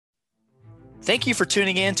Thank you for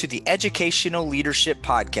tuning in to the Educational Leadership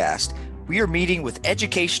Podcast. We are meeting with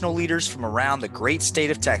educational leaders from around the great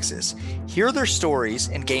state of Texas. Hear their stories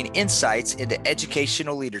and gain insights into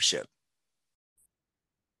educational leadership.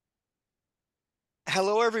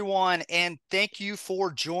 Hello, everyone, and thank you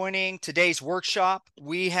for joining today's workshop.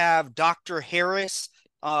 We have Dr. Harris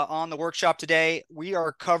on the workshop today. We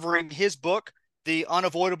are covering his book, The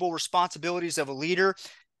Unavoidable Responsibilities of a Leader.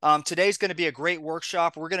 Today's going to be a great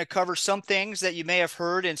workshop. We're going to cover some things that you may have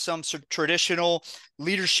heard in some traditional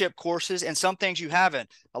leadership courses and some things you haven't.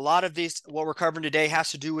 A lot of these, what we're covering today, has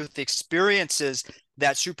to do with the experiences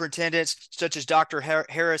that superintendents such as Dr.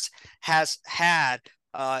 Harris has had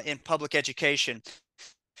in public education.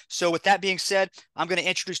 So with that being said, I'm going to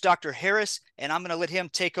introduce Dr. Harris, and I'm going to let him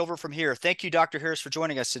take over from here. Thank you, Dr. Harris, for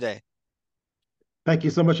joining us today. Thank you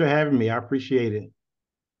so much for having me. I appreciate it.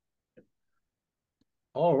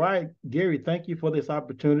 All right, Gary, thank you for this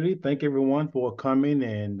opportunity. Thank everyone for coming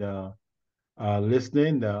and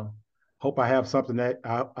listening. Hope I have something that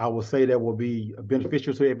I will say that will be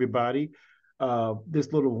beneficial to everybody.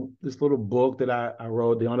 This little book that I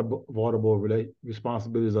wrote, The Unavoidable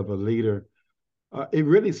Responsibilities of a Leader, it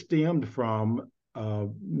really stemmed from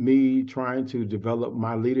me trying to develop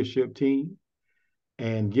my leadership team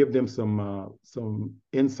and give them some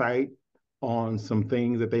insight on some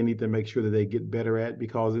things that they need to make sure that they get better at,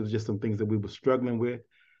 because it was just some things that we were struggling with.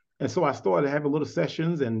 And so I started having little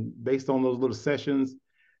sessions, and based on those little sessions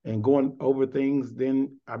and going over things,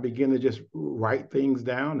 then I began to just write things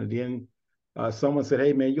down. And then someone said,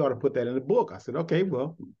 "Hey man, you ought to put that in a book." I said, "Okay,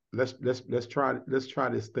 well, let's try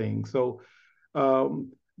this thing." So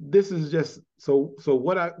this is just so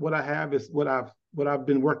what I have is what I've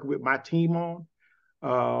been working with my team on,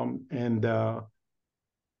 and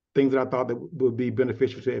things that I thought that would be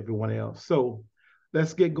beneficial to everyone else. So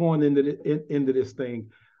let's get going into this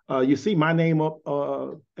thing. You see my name up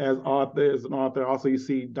as an author. Also, you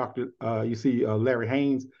see Larry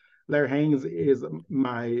Haynes. Larry Haynes is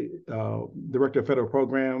my director of federal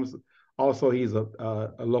programs. Also, he's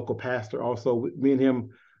a local pastor. Also, me and him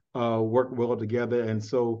work well together. And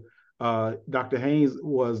so Dr. Haynes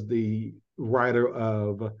was the writer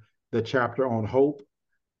of the chapter on hope.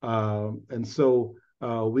 And so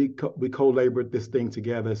we co-labored this thing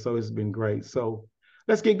together. So it's been great. So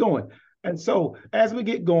let's get going. And so as we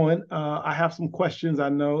get going, I have some questions. I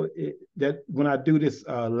know that when I do this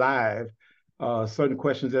live, certain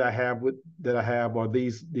questions that I have are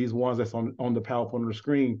these ones that's on the PowerPoint on the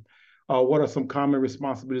screen. What are some common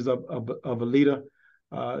responsibilities of a leader?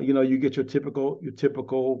 You get your typical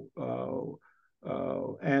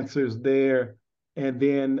answers there, and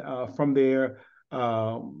then from there,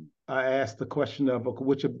 I asked the question of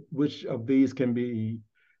which of these can you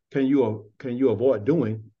avoid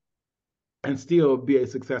doing and still be a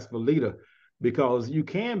successful leader, because you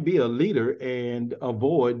can be a leader and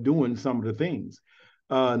avoid doing some of the things.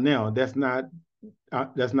 Now, that's not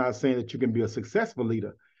saying that you can be a successful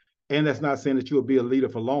leader, and that's not saying that you will be a leader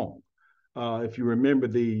for long. If you remember,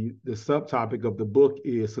 the subtopic of the book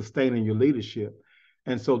is sustaining your leadership.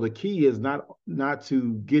 And so the key is not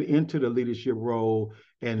to get into the leadership role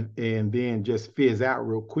and then just fizz out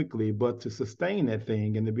real quickly, but to sustain that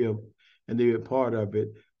thing and to be a part of it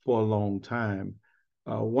for a long time.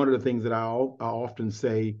 One of the things that I often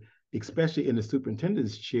say, especially in the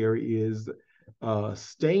superintendent's chair, is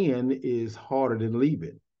staying is harder than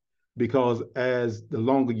leaving, because as the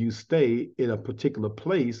longer you stay in a particular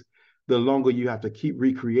place, the longer you have to keep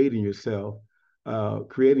recreating yourself,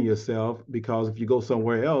 creating yourself, because if you go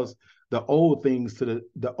somewhere else, the old things to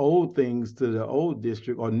the old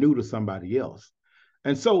district are new to somebody else.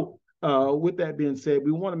 And so with that being said,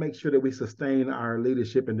 we want to make sure that we sustain our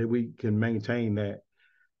leadership and that we can maintain that.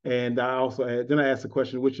 And I also asked the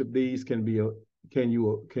question, which of these can you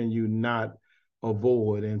not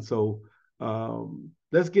avoid? And so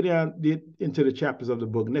let's get into the chapters of the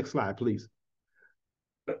book. Next slide, please.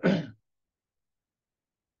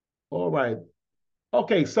 All right.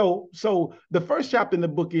 Okay, so the first chapter in the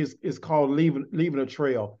book is called Leaving a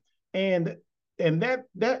Trail, and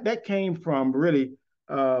that came from really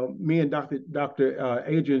me and Dr.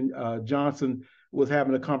 Adrian Johnson was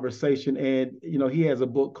having a conversation, and he has a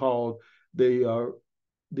book called the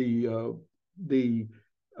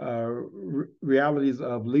Realities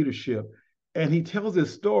of Leadership, and he tells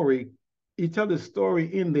this story. He tells this story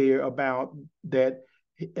in there about that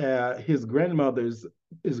his grandmother's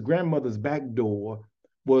back door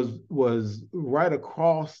was right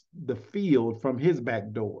across the field from his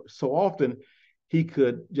back door. So often he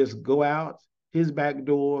could just go out his back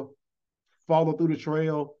door, follow through the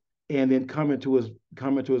trail, and then come into his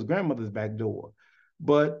grandmother's back door.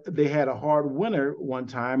 but they had a hard winter one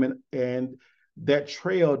time, and that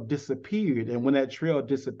trail disappeared. And when that trail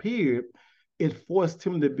disappeared, it forced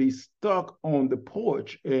him to be stuck on the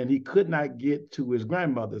porch, and he could not get to his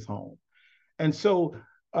grandmother's home. And so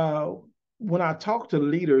uh, when I talk to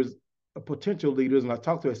leaders, potential leaders, and I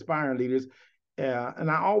talk to aspiring leaders, and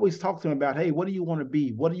I always talk to them about, hey, what do you want to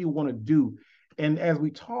be? What do you want to do? And as we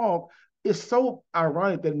talk, it's so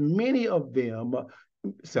ironic that many of them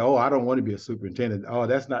say, oh, I don't want to be a superintendent. Oh,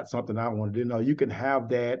 that's not something I want to do. No, you can have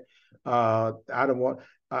that. I don't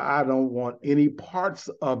want any parts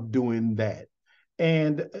of doing that.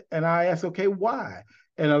 And I ask, okay, why?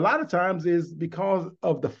 And a lot of times is because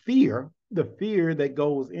of the fear that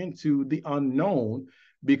goes into the unknown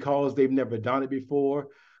because they've never done it before.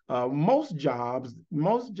 Most jobs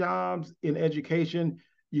in education,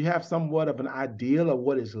 you have somewhat of an ideal of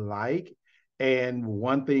what it's like, and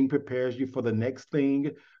one thing prepares you for the next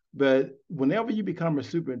thing. But whenever you become a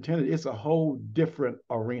superintendent, it's a whole different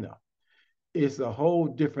arena. It's a whole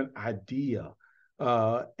different idea.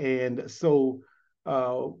 And so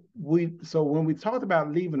so when we talked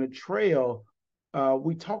about leaving a trail,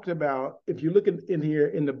 we talked about, if you look in here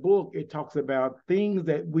in the book, it talks about things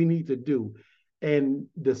that we need to do. And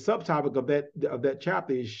the subtopic of that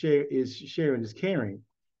chapter is sharing is caring.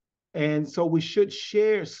 And so we should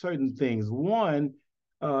share certain things. One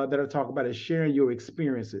that I talk about is sharing your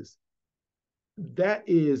experiences. That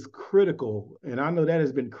is critical, and I know that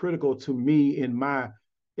has been critical to me in my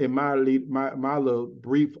little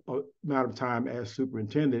brief amount of time as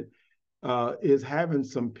superintendent. Is having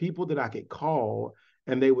some people that I could call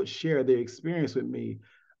and they would share their experience with me.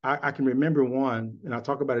 I can remember one, and I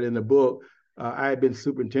talk about it in the book. I had been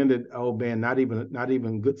superintendent, oh man, not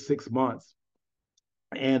even good 6 months,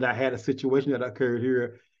 and I had a situation that occurred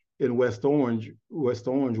here in West Orange, where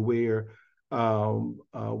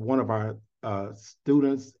one of our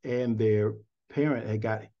students and their parent had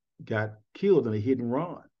got killed in a hit and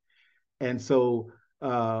run. And so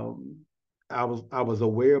I was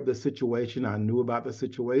aware of the situation. I knew about the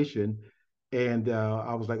situation, and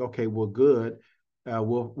I was like, okay, well, good.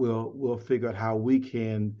 We'll figure out how we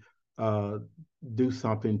can uh, do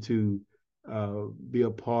something to be a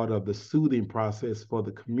part of the soothing process for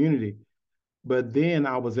the community. But then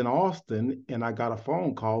I was in Austin and I got a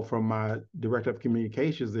phone call from my director of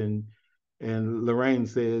communications, and Lorraine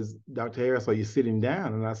says, Dr. Harris, are you sitting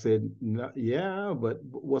down? And I said, no, yeah, but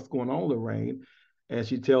what's going on, Lorraine? And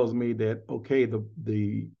she tells me that, okay,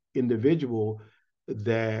 the individual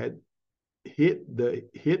that hit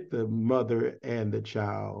the mother and the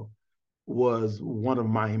child was one of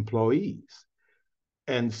my employees.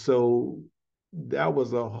 And so that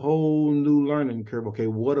was a whole new learning curve. Okay,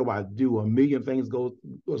 what do I do? A million things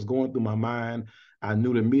was going through my mind. I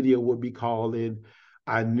knew the media would be calling.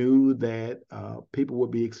 I knew that people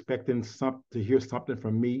would be expecting to hear something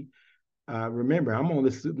from me. Remember, I'm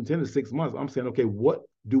only superintendent 6 months. I'm saying, okay, what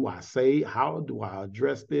do I say? How do I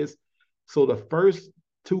address this? So the first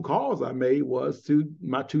two calls I made was to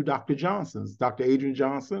my two Dr. Johnsons, Dr. Adrian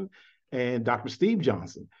Johnson and Dr. Steve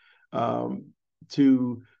Johnson, um,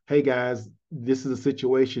 to, hey guys, this is a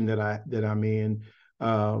situation that I'm in.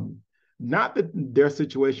 Um, Not that their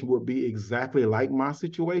situation would be exactly like my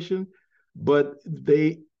situation, but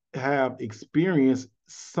they have experienced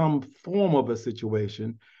some form of a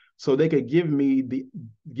situation, so they could give me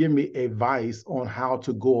advice on how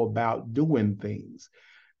to go about doing things.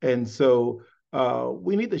 And so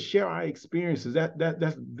we need to share our experiences.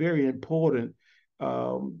 That's very important,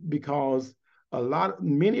 because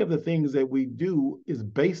many of the things that we do is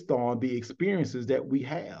based on the experiences that we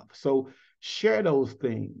have. So share those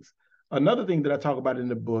things. Another thing that I talk about in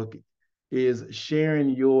the book is sharing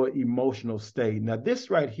your emotional state. Now, this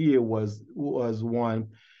right here was one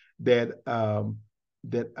that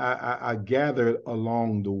I gathered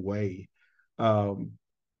along the way. Um,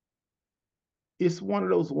 it's one of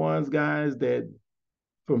those ones, guys, that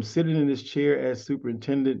from sitting in this chair as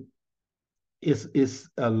superintendent, it's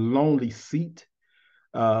a lonely seat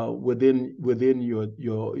within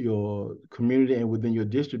your community and within your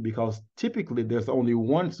district, because typically there's only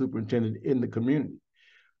one superintendent in the community,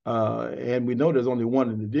 and we know there's only one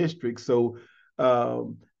in the district. So,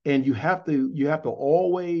 and you have to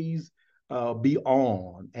always be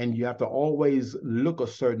on, and you have to always look a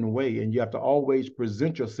certain way, and you have to always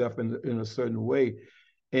present yourself in a certain way,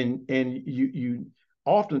 and you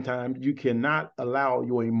oftentimes you cannot allow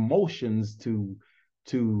your emotions to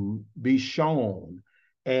be shown.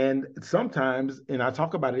 And sometimes, and I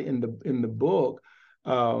talk about it in the book,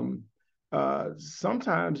 um,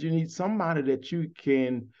 sometimes you need somebody that you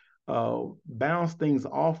can bounce things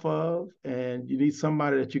off of, and you need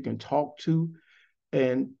somebody that you can talk to.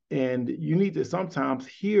 And you need to sometimes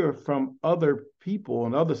hear from other people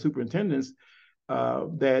and other superintendents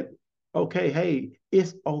that, okay, hey,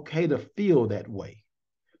 it's okay to feel that way.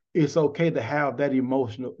 It's okay to have that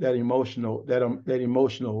emotional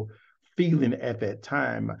feeling at that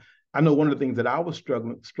time. I know one of the things that I was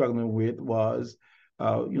struggling with was,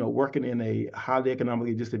 working in a highly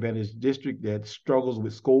economically disadvantaged district that struggles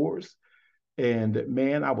with scores. And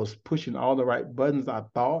man, I was pushing all the right buttons, I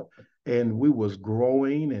thought, and we was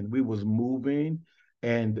growing and we was moving,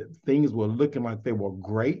 and things were looking like they were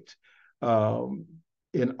great, um,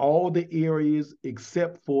 in all the areas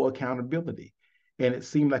except for accountability. And it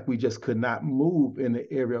seemed like we just could not move in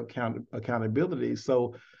the area of accountability.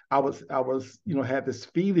 So had this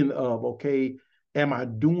feeling of, okay, am I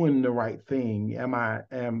doing the right thing?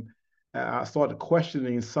 I started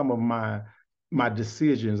questioning some of my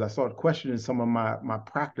decisions. I started questioning some of my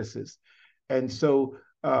practices. And so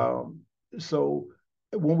when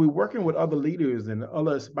we're working with other leaders and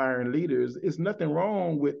other aspiring leaders, it's nothing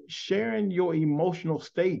wrong with sharing your emotional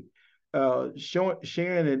state,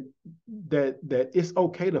 sharing that it's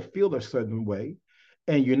okay to feel a certain way,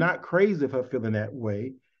 and you're not crazy for feeling that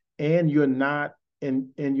way, and you're not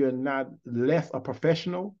less a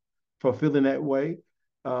professional for feeling that way,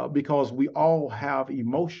 because we all have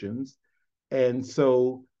emotions. And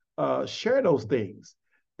so share those things.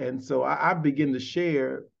 And so I begin to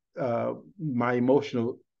share my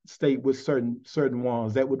emotional state with certain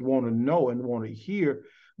ones that would want to know and want to hear,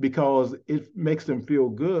 because it makes them feel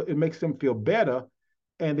good. It makes them feel better.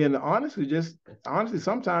 And then honestly,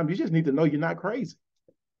 sometimes you just need to know you're not crazy,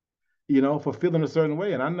 for feeling a certain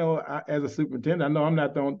way. And I know as a superintendent, I know I'm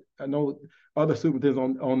not the only, I know other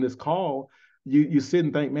superintendents on this call, you sit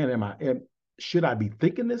and think, man, should I be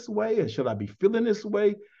thinking this way, or should I be feeling this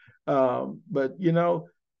way? But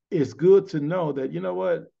it's good to know that,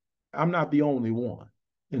 what, I'm not the only one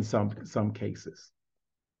in some cases.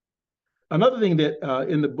 Another thing that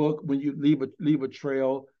in the book, when you leave a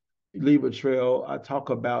trail, I talk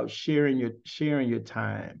about sharing your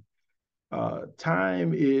time.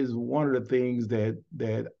 Time is one of the things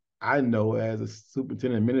that I know as a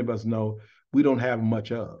superintendent, many of us know we don't have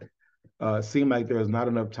much of. It seems like there's not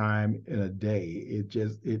enough time in a day. It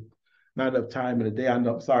not enough time in a day. I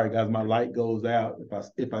know. I'm sorry, guys. My light goes out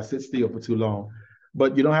if I sit still for too long.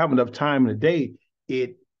 But you don't have enough time in a day.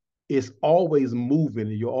 It's always moving.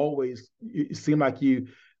 You seem like you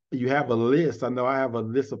have a list. I know I have a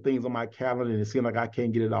list of things on my calendar, and it seems like I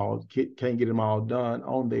can't get them all done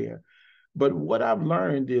on there. But what I've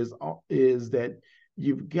learned is that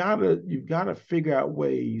you've got to figure out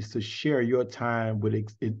ways to share your time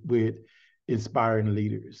with inspiring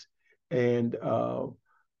leaders. And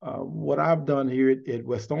what I've done here at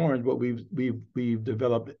West Orange, what we've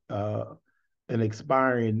developed an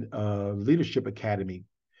inspiring leadership academy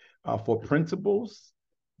for principals,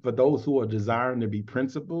 for those who are desiring to be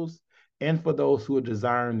principals, and for those who are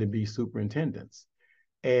desiring to be superintendents.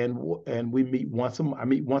 And we meet I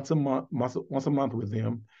meet once a month with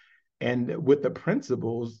them. And with the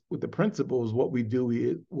principals, what we do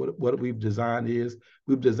is what we've designed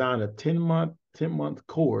a 10-month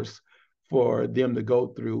course for them to go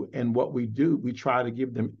through. And what we do, we try to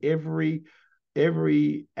give them every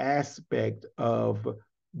aspect of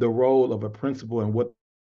the role of a principal and what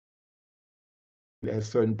at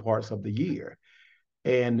certain parts of the year.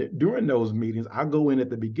 And during those meetings, I go in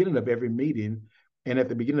at the beginning of every meeting, and at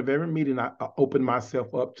the beginning of every meeting, I open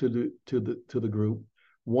myself up to the group.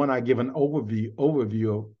 One, I give an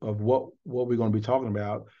overview of what we're going to be talking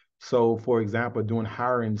about. So, for example, during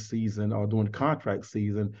hiring season or during contract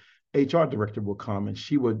season, HR director will come and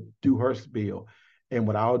she would do her spiel. And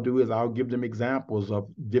what I'll do is I'll give them examples of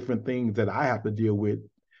different things that I have to deal with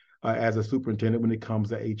as a superintendent when it comes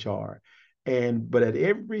to HR. But at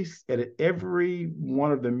every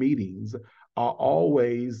one of the meetings, I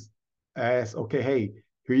always ask, okay, hey,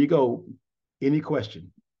 here you go. Any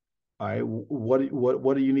question? All right,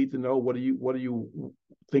 what do you need to know? What are you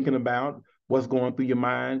thinking about? What's going through your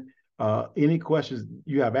mind? Any questions?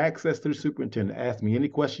 You have access to the superintendent. Ask me any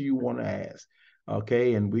question you want to ask.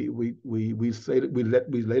 Okay, and we say that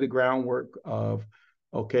we lay the groundwork of,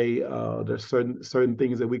 okay, there's certain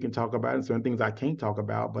things that we can talk about and certain things I can't talk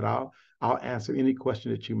about, but I'll answer any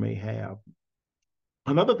question that you may have.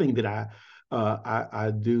 Another thing that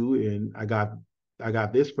I do, and I got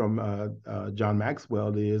this from John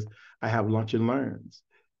Maxwell, is I have lunch and learns.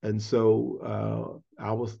 And so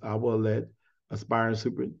I will let aspiring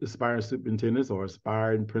superintendents or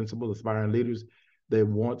aspiring principals, aspiring leaders that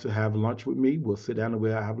want to have lunch with me. We'll sit down and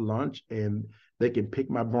we'll have lunch, and they can pick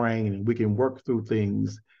my brain and we can work through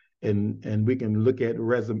things. and we can look at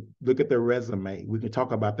their resume. We can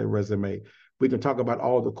talk about their resume. We can talk about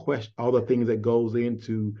all the things that goes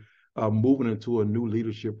into moving into a new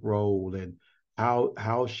leadership role, and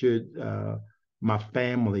how should my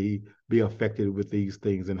family be affected with these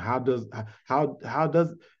things, and how does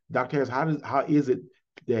Dr. Harris, how is it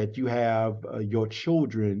that you have your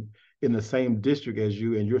children in the same district as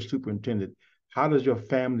you and your superintendent? How does your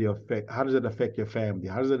family affect? How does it affect your family?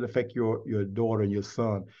 How does it affect your daughter and your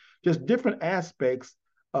son? Just different aspects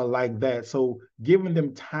like that. So giving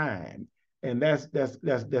them time, and that's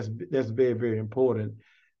very, very important.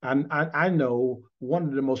 And I know one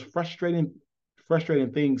of the most frustrating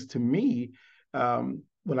things to me,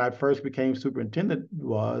 when I first became superintendent,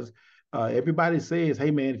 was everybody says,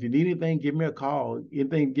 "Hey man, if you need anything, give me a call.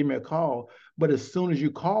 Anything, give me a call." But as soon as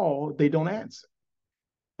you call, they don't answer.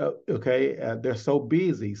 Okay, they're so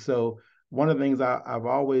busy. So one of the things I've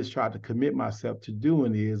always tried to commit myself to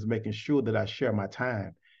doing is making sure that I share my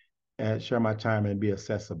time and be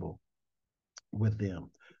accessible with them.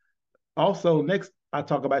 Also, next I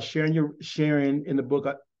talk about sharing in the book,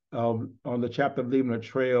 on the chapter of leaving a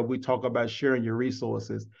trail. We talk about sharing your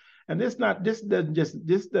resources, and this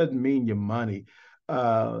doesn't mean your money.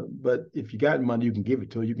 But if you got money, you can give it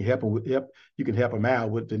to them. You can you can help them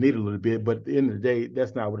out with the need a little bit. But at the end of the day,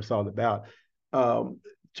 that's not what it's all about. Um,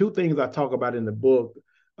 Two things I talk about in the book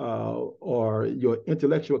are your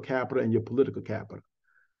intellectual capital and your political capital.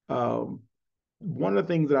 Um, One of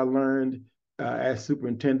the things that I learned as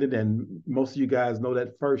superintendent, and most of you guys know,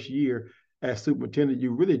 that first year as superintendent,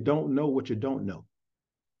 you really don't know what you don't know.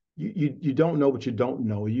 You don't know what you don't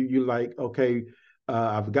know. You're like, okay,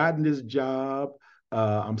 I've gotten this job.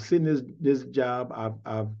 I'm sitting this job.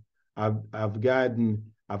 I've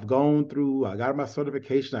gone through. I got my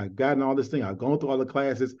certification. I've gotten all this thing. I've gone through all the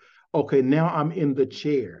classes. Okay, now I'm in the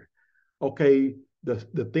chair. Okay,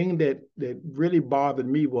 the thing that really bothered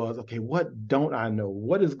me was, okay, what don't I know?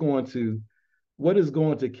 What is going to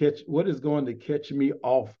catch me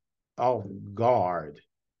off guard?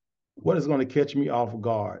 What is going to catch me off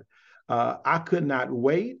guard? I could not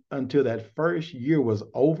wait until that first year was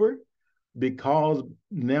over, because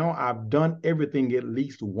now I've done everything at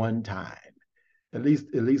least one time, at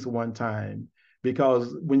least one time.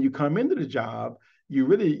 Because when you come into the job, you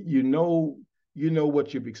really you know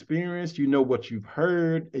what you've experienced, you know what you've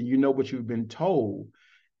heard, and you know what you've been told.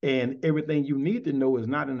 And everything you need to know is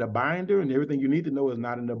not in the binder, and everything you need to know is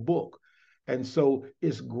not in the book. And so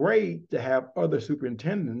it's great to have other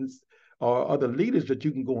superintendents or other leaders that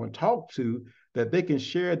you can go and talk to, that they can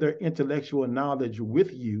share their intellectual knowledge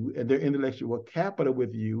with you and their intellectual capital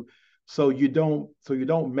with you, so you don't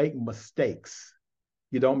make mistakes.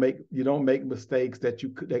 You don't make mistakes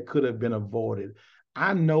that could have been avoided.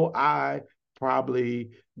 I know I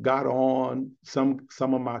probably got on some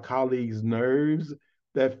of my colleagues' nerves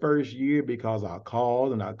that first year, because I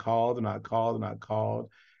called and I called and I called and I called,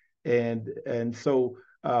 and so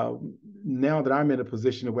now that I'm in a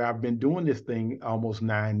position where I've been doing this thing almost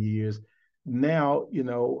 9 years, now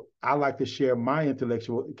I like to share my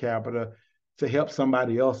intellectual capital to help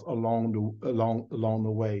somebody else along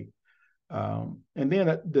the way. And then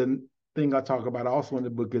the thing I talk about also in the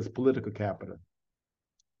book is political capital.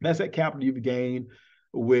 That's that capital you've gained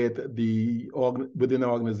within the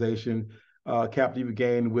organization, capital you've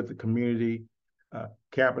gained with the community,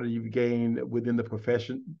 capital you've gained within the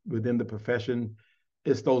profession.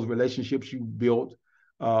 It's those relationships you built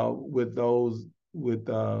with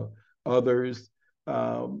others.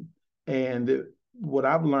 Um, and what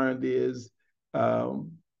I've learned is,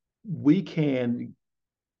 um, we can,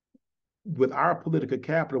 with our political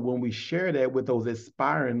capital, when we share that with those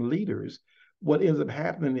aspiring leaders, what ends up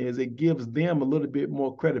happening is it gives them a little bit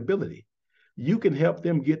more credibility. You can help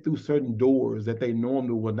them get through certain doors that they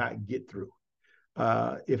normally will not get through,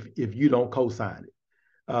 if you don't co-sign it.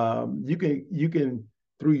 You can,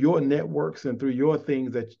 through your networks and through your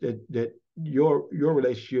things that your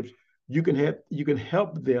relationships, you can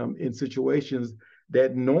help them in situations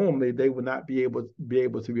that normally they would not be able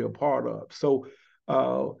to be a part of. So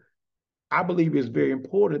uh, I believe it's very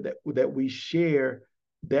important that we share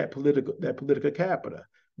that political capital.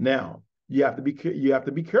 Now, you have to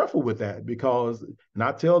be careful with that, because, and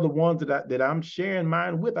I tell the ones that I'm sharing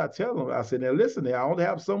mine with, I tell them, I said, now listen, I only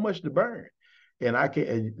have so much to burn, and I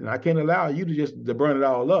can't allow you to burn it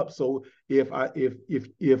all up. So if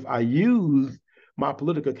I use my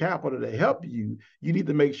political capital to help you, you need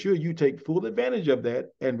to make sure you take full advantage of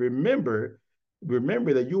that, and remember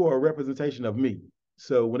that you are a representation of me.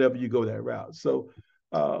 So whenever you go that route, so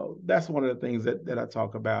that's one of the things that I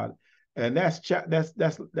talk about, and that's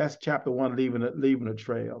chapter one, leaving a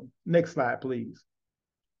trail. Next slide, please.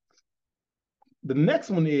 The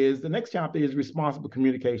next chapter is responsible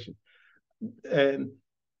communication. And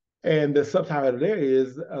the subtitle there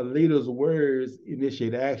is a leader's words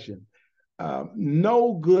initiate action.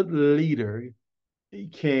 No good leader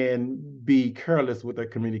can be careless with their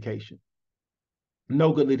communication.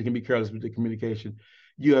 No good leader can be careless with the communication.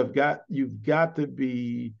 You've got to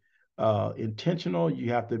be intentional.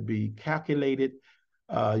 You have to be calculated.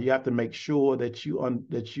 You have to make sure that you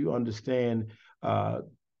understand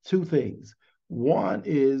two things. One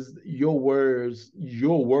is your words.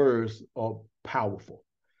 Your words are powerful,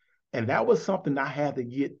 and that was something I had to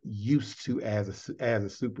get used to as a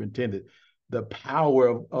superintendent. The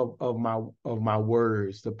power of my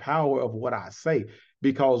words, the power of what I say,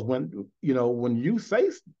 because when you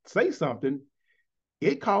say something,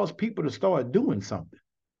 it causes people to start doing something,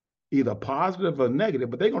 either positive or negative,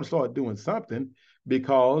 but they're going to start doing something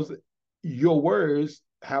because your words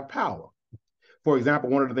have power. For example,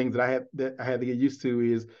 one of the things that I had to get used to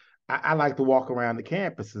is I like to walk around the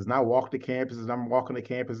campuses, and I walk the campuses. I'm walking the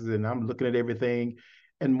campuses, and I'm looking at everything,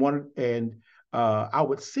 and I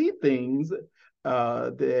would see things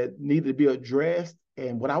that needed to be addressed.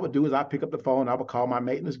 And what I would do is I pick up the phone. I would call my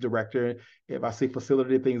maintenance director if I see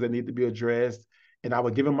facility things that need to be addressed, and I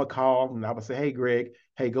would give him a call, and I would say, "Hey, Greg,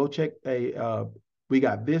 hey, go check. Hey, we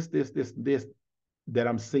got this that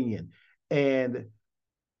I'm seeing," and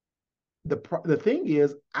the thing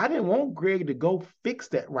is, I didn't want Greg to go fix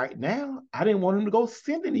that right now. I didn't want him to go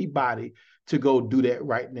send anybody to go do that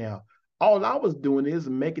right now. All I was doing is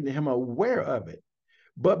making him aware of it.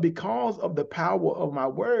 But because of the power of my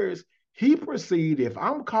words, he perceived if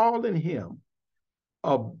I'm calling him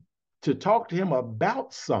uh, to talk to him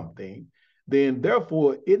about something, then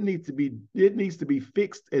therefore it needs to be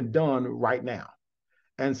fixed and done right now.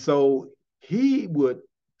 And so he would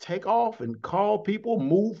take off and call people,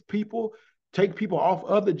 move people, take people off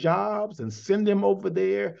other jobs and send them over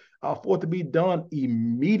there for it to be done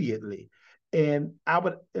immediately. And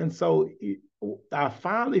so I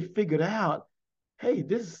finally figured out, hey,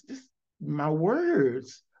 this my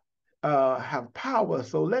words have power.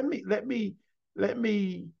 So let me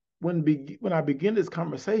when I begin this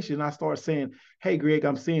conversation, I start saying, "Hey, Greg,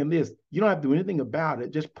 I'm seeing this. You don't have to do anything about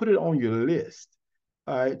it. Just put it on your list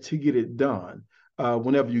to get it done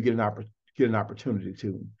whenever you get an opportunity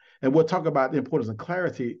to." And we'll talk about the importance of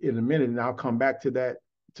clarity in a minute, and I'll come back to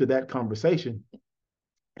that conversation.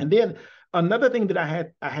 And then another thing that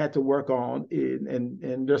I had to work on,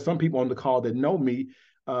 and there's some people on the call that know me.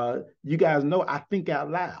 You guys know I think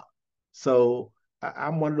out loud. So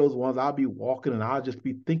I'm one of those ones. I'll be walking and I'll just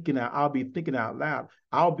be thinking. I'll be thinking out loud.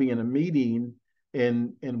 I'll be in a meeting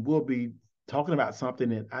and we'll be talking about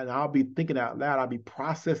something and I'll be thinking out loud. I'll be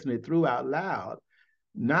processing it through out loud,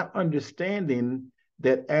 not understanding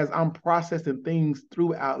that as I'm processing things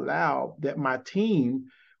through out loud, that my team,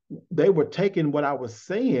 they were taking what I was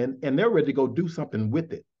saying and they're ready to go do something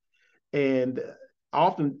with it. And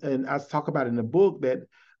often, and I talk about in the book that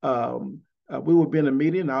we would be in a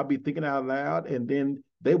meeting, and I'll be thinking out loud, and then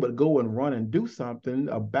they would go and run and do something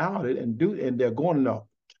about it, and they're going in a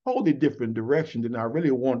totally different direction than I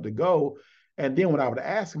really wanted to go. And then when I would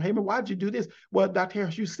ask them, "Hey man, why'd you do this?" "Well, Dr.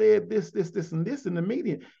 Harris, you said this, and this in the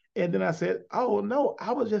meeting." And then I said, "Oh no,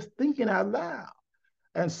 I was just thinking out loud."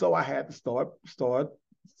 And so I had to start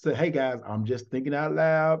say, "Hey guys, I'm just thinking out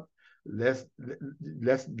loud. Let's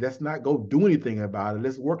let's not go do anything about it.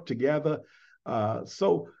 Let's work together."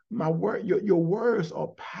 So your words are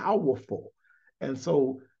powerful, and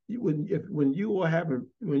so when you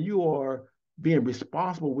are being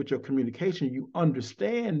responsible with your communication, you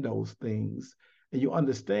understand those things, and you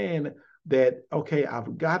understand that okay,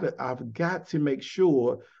 I've got to make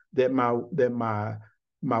sure that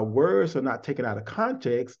my words are not taken out of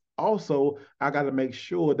context. Also, I got to make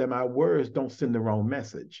sure that my words don't send the wrong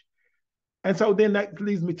message. And so then that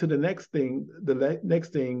leads me to the next thing. The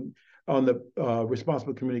next thing on the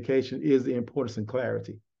responsible communication is the importance of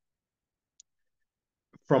clarity.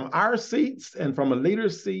 From our seats and from a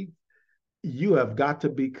leader's seat, you have got to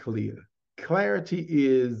be clear. Clarity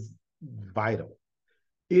is vital.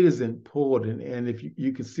 It is important. And if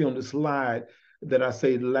you can see on the slide that I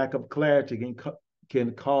say lack of clarity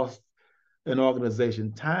can cost an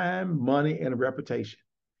organization time, money, and reputation.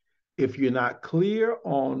 If you're not clear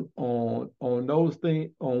on those things,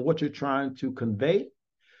 on what you're trying to convey,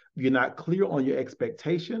 if you're not clear on your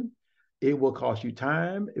expectation, it will cost you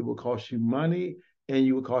time, it will cost you money, and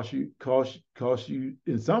you will cost you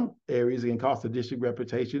in some areas, it can cost the district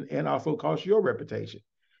reputation and also cost your reputation.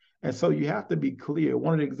 And so you have to be clear.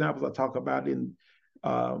 One of the examples I talk about in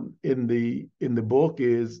the book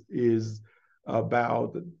is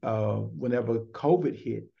about whenever COVID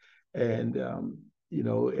hit, and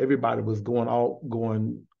everybody was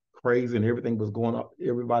going crazy, and everything was going up.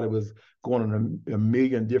 Everybody was going in a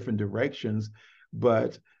million different directions,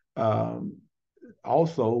 but um,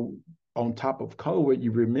 also on top of COVID,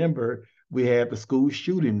 you remember we had the school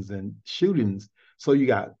shootings. So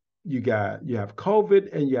you have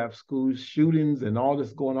COVID and you have school shootings and all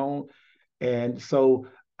this going on. And so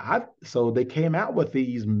they came out with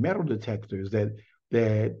these metal detectors that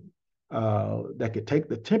could take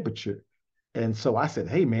the temperature. And so I said,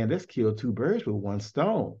 hey man, let's kill two birds with one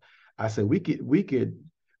stone. I said we could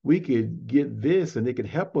get this and it could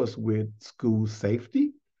help us with school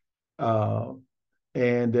safety. Uh,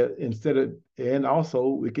 and also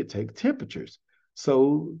we could take temperatures.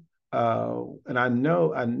 So and I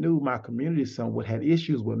knew my community somewhat had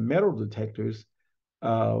issues with metal detectors,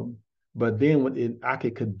 um, but then I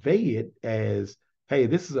could convey it as, hey,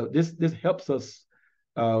 this helps us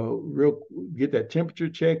real get that temperature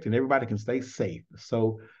checked and everybody can stay safe.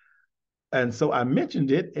 So I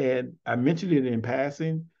mentioned it, and I mentioned it in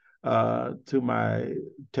passing to my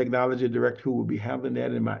technology director who will be handling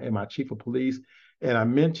that, and my chief of police. And I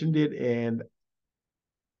mentioned it,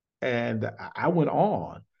 and I went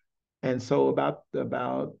on. And so about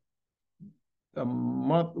a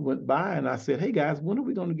month went by, and I said, "Hey guys, when are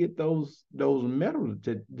we going to get those metal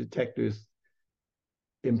detectors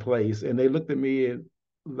in place?" And they looked at me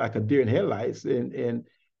like a deer in headlights, and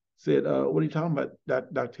said, "What are you talking about,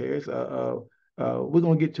 Dr. Harris? We're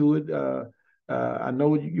going to get to it. I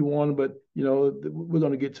know you want, but we're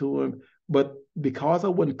going to get to them." But because I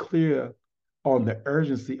wasn't clear on the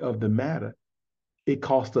urgency of the matter, it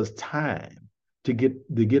cost us time to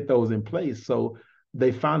get those in place. So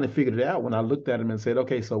they finally figured it out when I looked at them and said,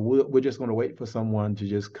 "Okay, so we're just going to wait for someone to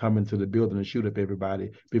just come into the building and shoot up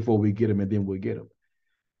everybody before we get them, and then we'll get them."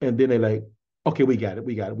 And then they're like, "Okay, we got it,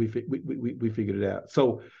 we figured it out."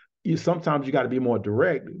 So sometimes you got to be more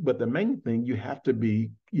direct, but the main thing you have to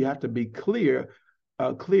be clear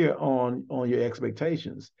on your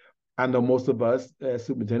expectations. I know most of us as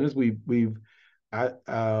superintendents, I,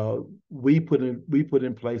 we put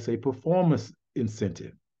in place a performance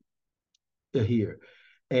incentive here,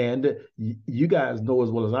 and you guys know as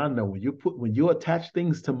well as I know, when you attach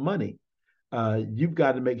things to money, you've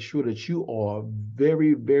got to make sure that you are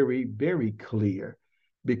very, very, very clear,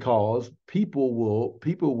 because people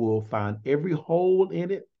will find every hole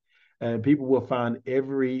in it, and people will find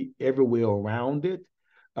every way around it.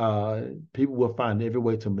 People will find every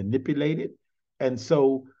way to manipulate it, and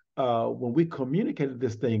so when we communicated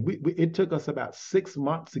this thing, it took us about 6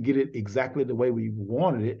 months to get it exactly the way we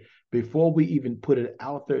wanted it before we even put it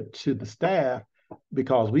out there to the staff,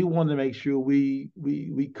 because we wanted to make sure we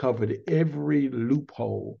covered every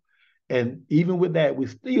loophole. And even with that, we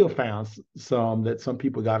still found some that some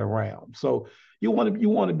people got around. So you want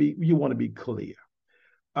to be clear.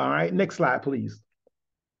 All right, next slide, please.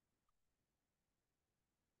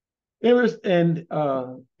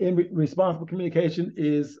 Responsible communication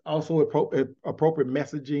is also appropriate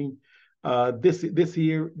messaging. This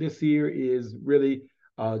here is really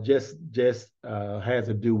just has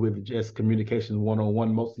to do with just communication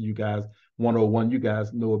 101. Most of you guys 101, you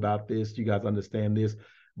guys know about this. You guys understand this,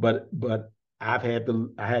 but I had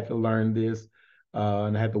to learn this,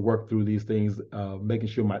 and I had to work through these things, making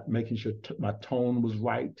sure my tone was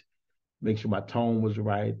right, make sure my tone was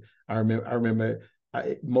right. I remember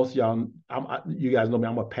most of y'all, you guys know me.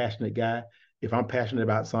 I'm a passionate guy. If I'm passionate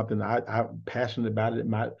about something, I'm passionate about it.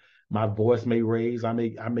 My voice may raise. I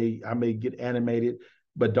may get animated,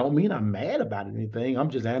 but don't mean I'm mad about anything. I'm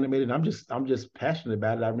just animated. I'm just passionate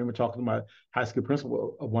about it. I remember talking to my high school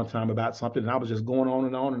principal one time about something, and I was just going on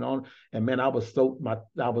and on and on. And man, I was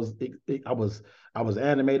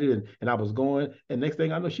animated, and I was going. And next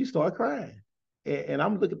thing I know, she started crying, and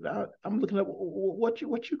I'm looking at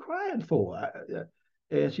what you crying for.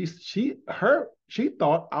 And she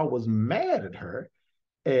thought I was mad at her,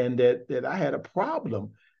 and that I had a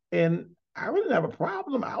problem, and I really didn't have a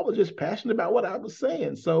problem. I was just passionate about what I was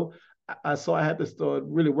saying. So I had to start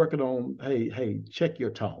really working on, hey, check your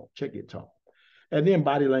tone. And then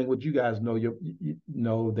body language. You guys you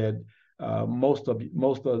know that most of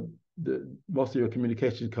your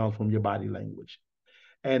communication comes from your body language.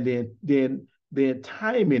 And then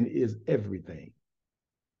timing is everything.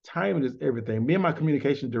 Timing is everything. Me and my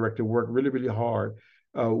communication director work really, really hard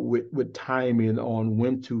with timing on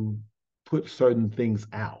when to put certain things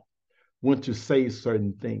out, when to say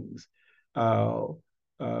certain things. Uh,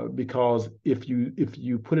 because if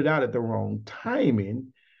you put it out at the wrong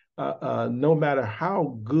timing, no matter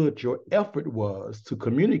how good your effort was to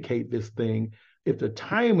communicate this thing, if the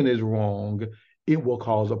timing is wrong, it will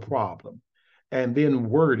cause a problem. and then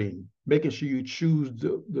wording, making sure you choose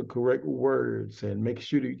the correct words, and making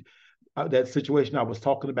sure that situation I was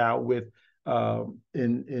talking about with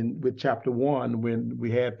in with chapter one, when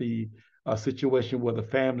we had the situation where the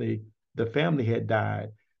family had died.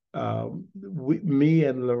 Me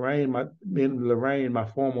and Lorraine, my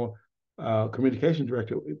former communication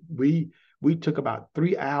director, we took about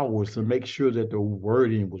 3 hours to make sure that the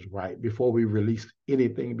wording was right before we released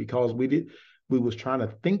anything, because we was trying to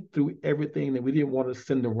think through everything, and we didn't want to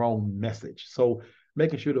send the wrong message. So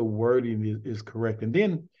making sure the wording is correct, and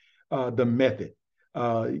then the method.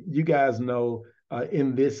 You guys know,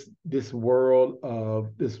 in this world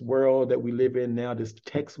that we live in now, this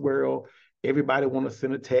text world, everybody want to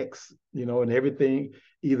send a text, and everything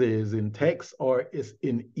either is in text or it's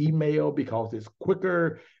in email because it's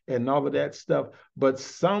quicker and all of that stuff. But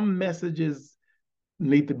some messages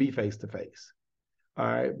need to be face to face. All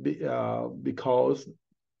right, because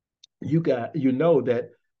you know that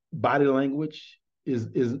body language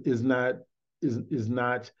is not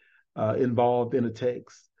involved in a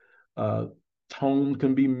text. Uh, Tone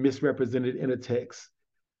can be misrepresented in a text.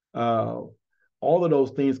 Uh, all of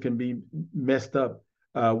those things can be messed up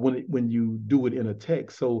when you do it in a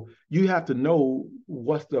text. So you have to know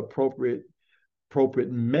what's the appropriate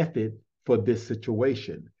method for this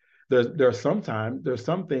situation. There's some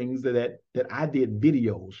things that I did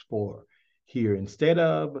videos for here, instead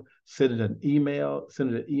of sending an email,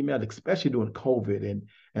 especially during COVID,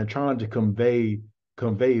 and trying to convey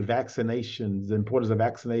vaccinations, the importance of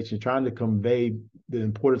vaccination, trying to convey the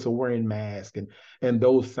importance of wearing masks and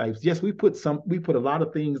those types. Yes, we put a lot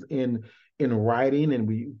of things in writing, and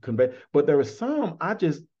we convey, but there were some I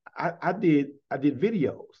did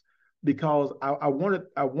videos because I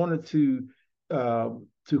wanted to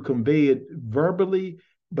convey it verbally,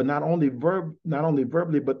 but not only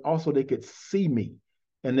verbally, but also they could see me,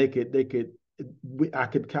 and I could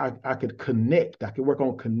connect. I could work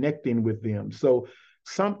on connecting with them. So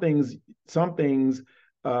some things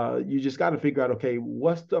you just got to figure out, okay,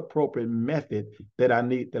 what's the appropriate method that I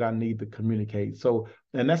need to communicate. So,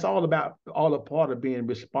 and that's all a part of being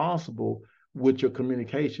responsible with your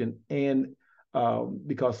communication. And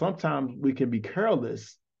because sometimes we can be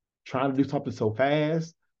careless, trying to do something so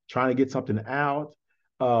fast, trying to get something out,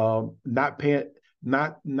 not paying,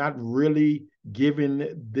 not really giving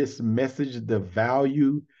this message the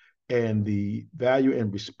value and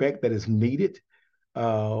respect that is needed.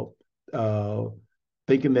 Uh, uh,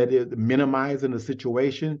 Thinking that it minimizing the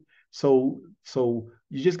situation. So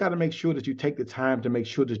you just got to make sure that you take the time to make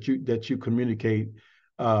sure that you communicate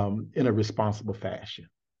in a responsible fashion.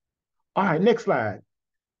 All right, next slide.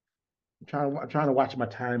 I'm trying to watch my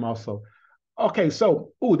time also. Okay,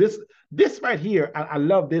 so this right here, I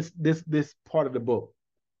love this part of the book.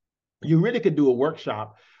 You really could do a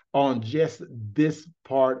workshop on just this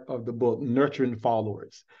part of the book, nurturing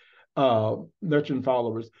followers.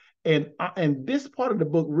 And this part of the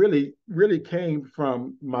book really came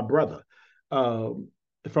from my brother, um,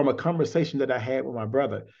 from a conversation that I had with my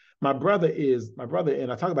brother. My brother,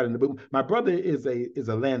 and I talk about it in the book. My brother is a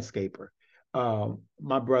landscaper.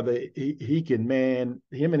 My brother, he can, man,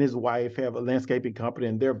 him and his wife have a landscaping company,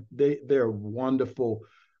 and they're wonderful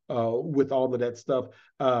with all of that stuff.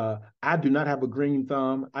 I do not have a green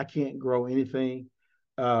thumb. I can't grow anything.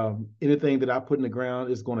 Anything that I put in the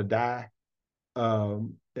ground is going to die.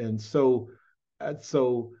 And so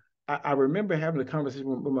I remember having a conversation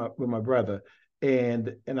with my brother,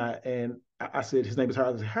 and I said, his name is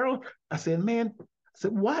Harold. I said, Harold, I said, man, I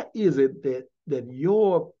said, why is it that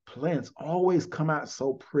your plants always come out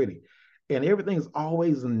so pretty, and everything's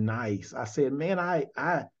always nice? I said, man, I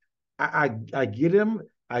get them.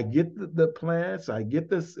 I get the plants. I get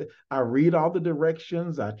this. I read all the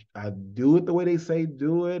directions. I do it the way they say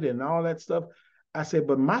do it, and all that stuff. I said,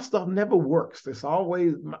 but my stuff never works. It's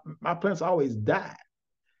always my plants always die.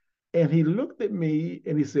 And he looked at me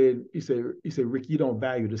and he said, Rick, you don't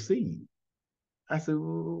value the seed. I said,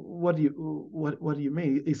 what do you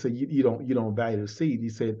mean? He said, you don't value the seed. He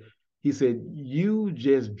said, you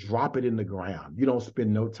just drop it in the ground. You don't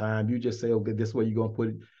spend no time. You just say, okay, this is where you're gonna put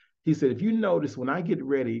it. He said, if you notice, when I get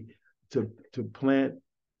ready to plant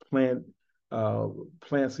uh,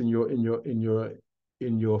 plants in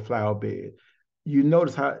your flower bed, you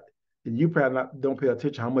notice how, and you probably don't pay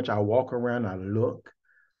attention how much I walk around, I look,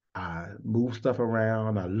 I move stuff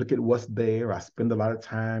around, I look at what's there, I spend a lot of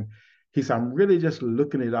time. He said, I'm really just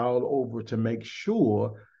looking it all over to make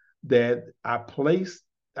sure that I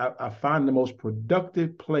find the most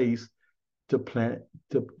productive place to plant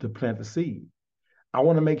the seed. I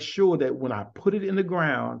want to make sure that when I put it in the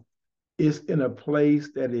ground, it's in a place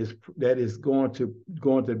that is going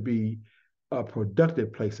to be a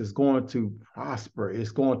productive place. It's going to prosper.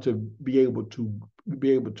 It's going to be able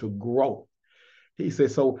to grow. He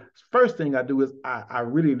said, so first thing I do is I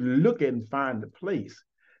really look at and find the place.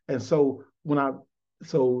 And so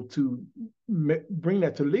to bring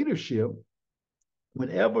that to leadership,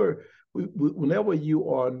 whenever whenever you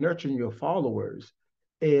are nurturing your followers,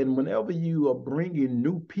 and whenever you are bringing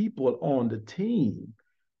new people on the team,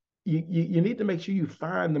 you need to make sure you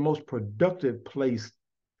find the most productive place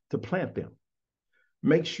to plant them.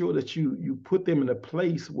 Make sure that you put them in a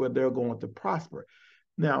place where they're going to prosper.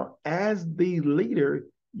 Now, as the leader,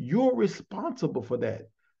 you're responsible for that.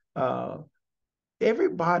 Uh,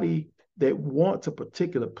 Everybody that wants a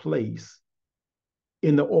particular place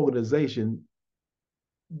in the organization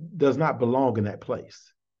does not belong in that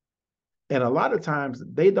place. And a lot of times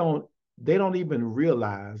they don't even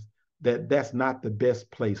realize that that's not the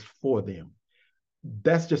best place for them.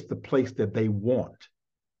 That's just the place that they want.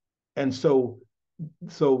 And so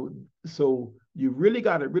so you really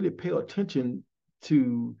got to really pay attention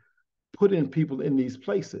to putting people in these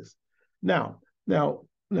places. Now,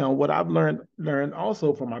 now, what I've learned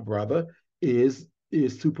also from my brother is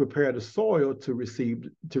to prepare the soil to receive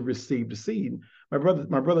the seed. My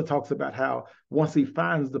brother talks about how once he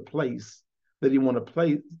finds the place that he want to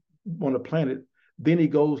plant it, then he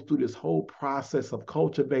goes through this whole process of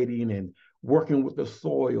cultivating and working with the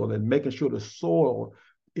soil and making sure the soil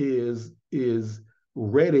is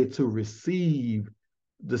ready to receive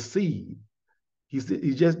the seed.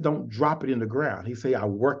 He just don't drop it in the ground. He say, I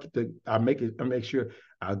make sure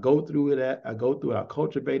I go through it. I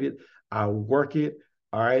cultivate it, I work it.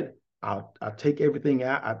 All right. I take everything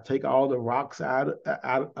out. I take all the rocks out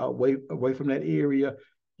away from that area.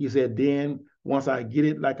 He said, then once I get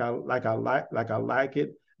it like it,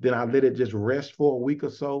 then I let it just rest for a week or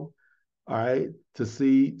so. All right, to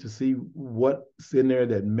see what's in there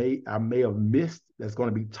that I may have missed that's going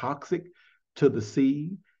to be toxic to the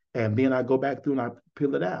seed, and then I go back through and I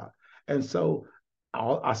peel it out. And so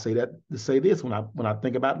I say that to say this: when I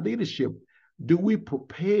think about leadership, do we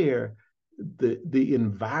prepare the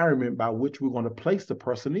environment by which we're going to place the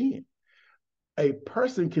person in? A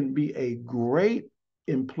person can be a great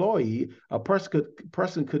employee. A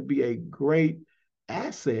person could be a great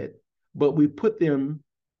asset, but we put them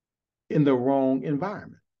in the wrong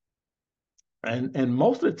environment. And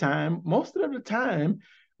most of the time,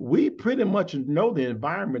 we pretty much know the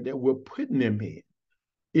environment that we're putting them in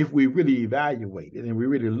if we really evaluate it and we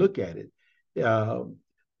really look at it. Uh,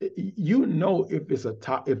 if it's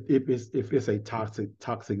a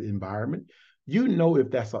toxic environment.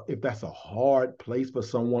 If that's a hard place for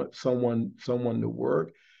someone to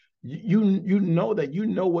work. You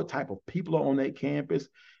know what type of people are on that campus,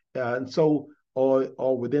 and so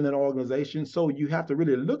or within an organization. So you have to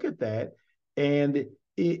really look at that, and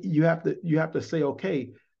you have to say,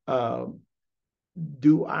 okay, um,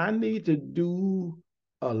 do I need to do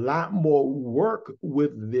a lot more work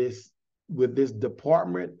with this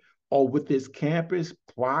department or with this campus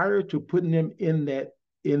prior to putting them in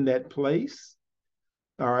that place,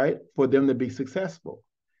 all right, for them to be successful?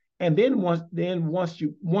 And then once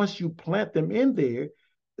you plant them in there,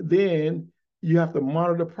 then you have to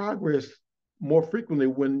monitor the progress more frequently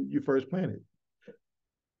when you first plant it.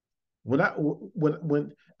 When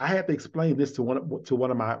I had to explain this to one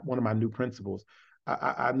of my new principals,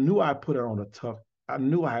 I knew I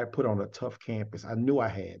knew I had put on a tough campus. I knew I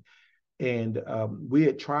had, and we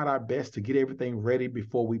had tried our best to get everything ready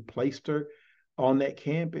before we placed her on that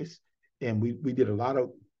campus, and we did a lot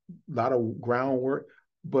of groundwork.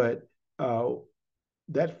 But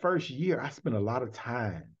that first year, I spent a lot of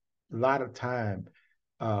time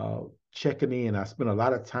uh, checking in. I spent a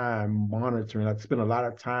lot of time monitoring. I spent a lot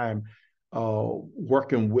of time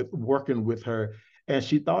working with her, and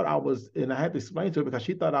she thought I was. And I had to explain to her because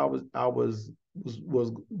she thought I was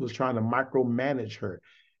trying to micromanage her.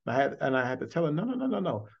 And I had to tell her, no, no, no, no,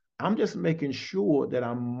 no. I'm just making sure that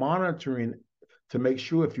I'm monitoring to make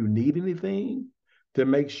sure if you need anything, to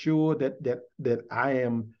make sure that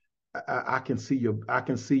I can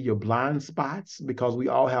see your blind spots because we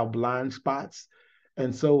all have blind spots.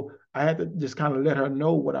 And so I had to just kind of let her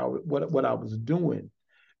know what I was doing.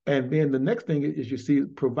 And then the next thing is you see,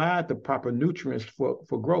 provide the proper nutrients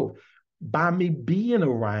for growth. By me being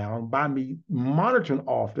around, by me monitoring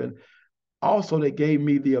often, also they gave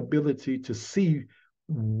me the ability to see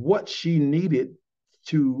what she needed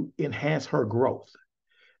to enhance her growth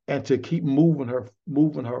and to keep moving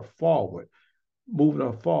her forward.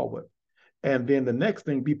 And then the next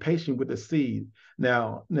thing, be patient with the seed.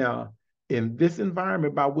 Now, in this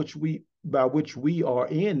environment by which we are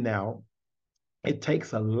in now, it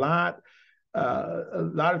takes a lot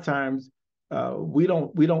of times. we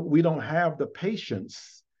don't have the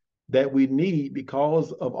patience that we need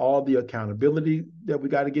because of all the accountability that we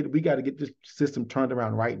got to get. We got to get this system turned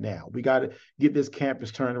around right now. We got to get this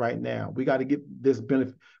campus turned right now. We got to get this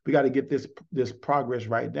benefit. We got to get this progress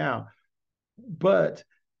right now. But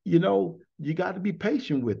you got to be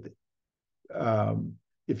patient with it.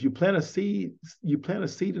 If you plant a seed, you plant a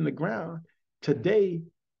seed in the ground today.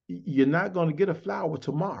 You're not going to get a flower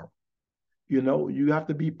tomorrow. You have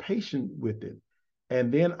to be patient with it.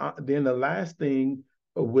 And then the last thing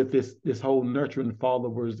with this whole nurturing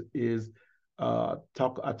followers is I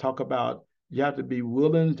talk about you have to be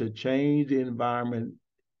willing to change the environment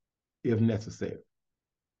if necessary.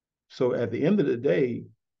 So at the end of the day,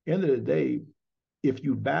 if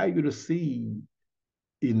you value the seed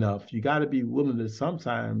enough, you got to be willing to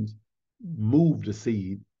sometimes move the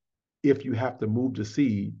seed if you have to move the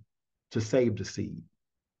seed to save the seed.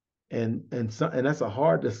 And that's a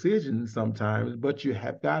hard decision sometimes, but you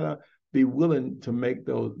have gotta be willing to make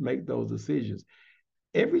those decisions.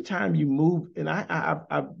 Every time you move, and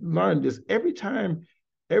I've learned this, every time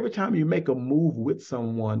you make a move with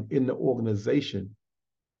someone in the organization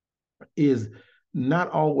is not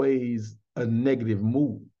always a negative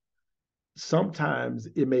move. Sometimes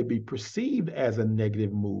it may be perceived as a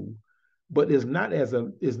negative move, but it's not as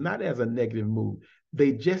a negative move.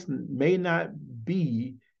 They just may not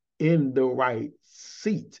be in the right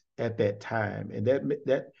seat at that time, and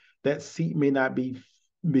that seat may not be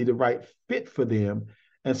the right fit for them.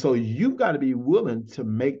 And so you've got to be willing to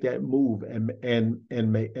make that move and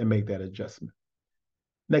make that adjustment.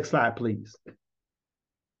 Next slide, please.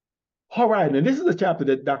 All right, and this is a chapter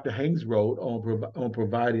that Dr. Haynes wrote on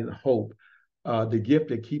providing hope, the gift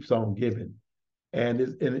that keeps on giving.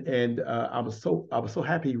 And I was so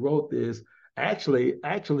happy he wrote this. Actually,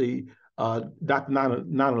 Dr.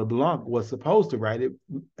 Nana LeBlanc was supposed to write it.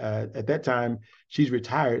 At that time, she's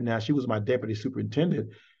retired now. She was my deputy superintendent,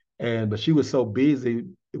 but she was so busy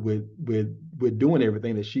with doing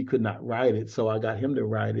everything that she could not write it. So I got him to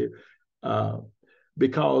write it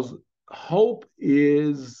because hope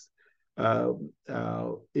is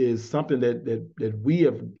something that we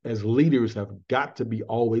have as leaders have got to be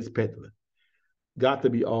always peddling. Got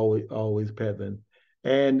to be always peddling.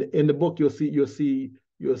 And in the book, you'll see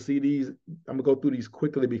these. I'm gonna go through these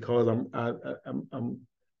quickly because I'm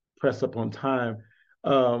pressed up on time.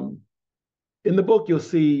 In the book, you'll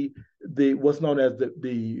see what's known as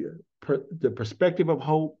the perspective of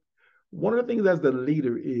hope. One of the things as the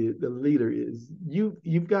leader is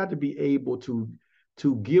you've got to be able to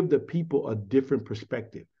give the people a different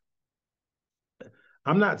perspective.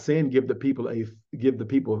 I'm not saying give the people a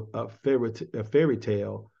fairy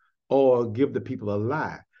tale or give the people a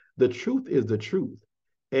lie. The truth is the truth,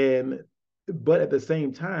 but at the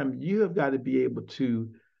same time, you have got to be able to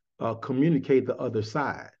communicate the other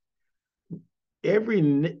side. Every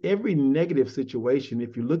negative situation,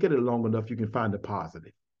 if you look at it long enough, you can find a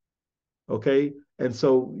positive. Okay, and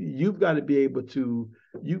so you've got to be able to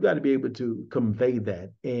convey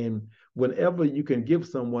that. And whenever you can give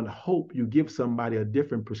someone hope, you give somebody a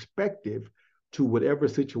different perspective to whatever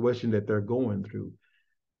situation that they're going through.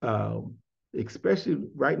 Especially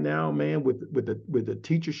right now, man, with the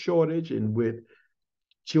teacher shortage and with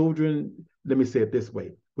children. Let me say it this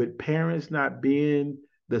way: with parents not being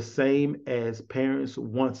the same as parents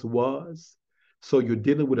once was. So you're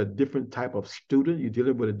dealing with a different type of student. You're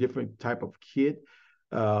dealing with a different type of kid.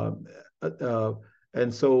 Uh,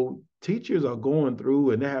 and so teachers are going through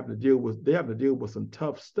and they have to deal with some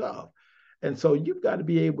tough stuff. And so you've got to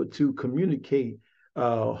be able to communicate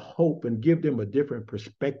hope and give them a different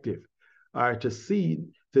perspective, to see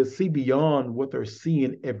beyond what they're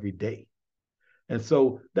seeing every day. And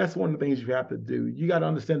so that's one of the things you have to do. You got to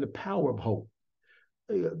understand the power of hope.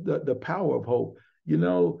 The power of hope.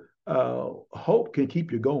 Hope can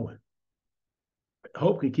keep you going.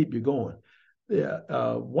 Hope can keep you going. Yeah.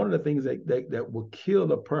 One of the things that will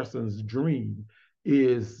kill a person's dream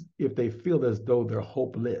is if they feel as though they're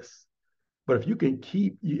hopeless. But if you can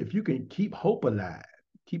keep hope alive,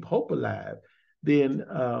 then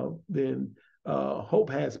hope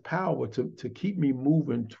has power to keep me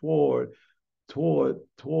moving toward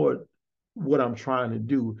what I'm trying to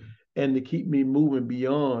do, and to keep me moving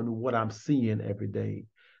beyond what I'm seeing every day.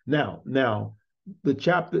 Now, there's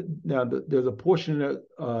a portion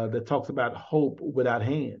that talks about hope without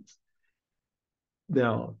hands.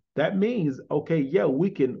 Now, that means, okay, yeah, we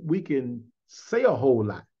can say a whole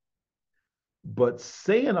lot, but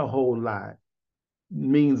saying a whole lot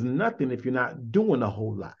means nothing if you're not doing a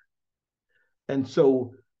whole lot. And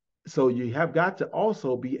so you have got to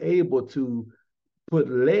also be able to put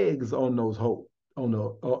legs on those hope.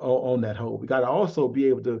 on that hope. We got to also be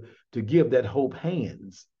able to give that hope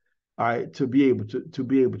hands, all right, to be able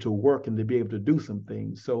to work and to be able to do some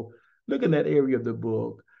things. So look in that area of the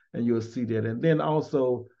book, and you'll see that. And then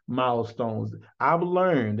also milestones. I've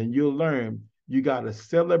learned, and you'll learn, you got to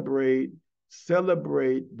celebrate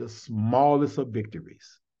the smallest of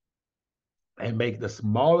victories, and make the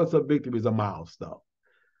smallest of victories a milestone.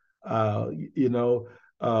 You know,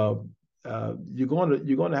 uh, you're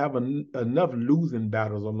gonna have enough losing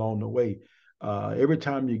battles along the way. Every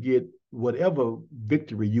time you get whatever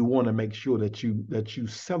victory, you want to make sure that you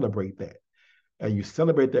celebrate that, and you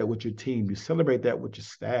celebrate that with your team. You celebrate that with your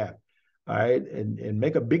staff, all right, and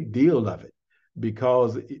make a big deal of it,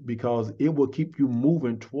 because it will keep you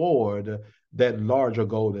moving toward that larger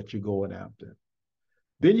goal that you're going after.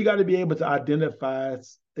 Then you got to be able to identify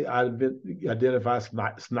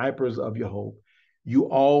snipers of your hope. You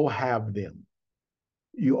all have them.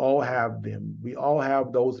 You all have them. We all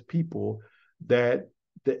have those people that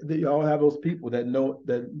you all have those people that know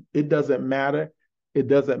that it doesn't matter. It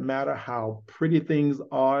doesn't matter how pretty things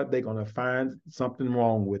are. They're gonna find something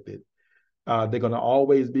wrong with it. They're gonna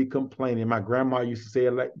always be complaining. My grandma used to say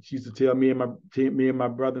it like she used to tell me and my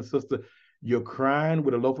brother and sister, "You're crying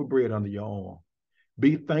with a loaf of bread under your arm."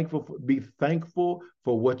 Be thankful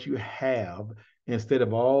for what you have, instead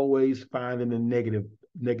of always finding the negative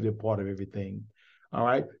part of everything. All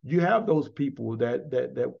right. You have those people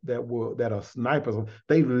that are snipers.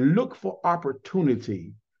 They look for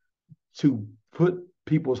opportunity to put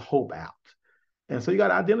people's hope out. And so you got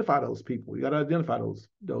to identify those people. You got to identify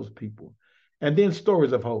those people. And then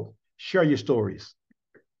stories of hope. Share your stories.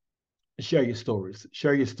 Share your stories.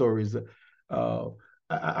 Share your stories. Uh,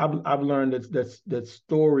 I've learned that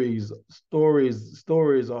stories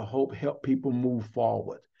of hope help people move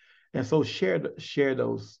forward, and so share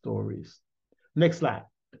those stories. Next slide.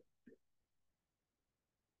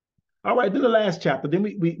 All right, then the last chapter. Then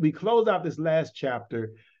we close out this last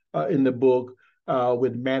chapter in the book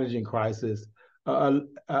with managing crisis. A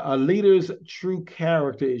leader's true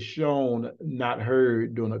character is shown, not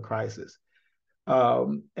heard, during a crisis.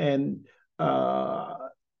 And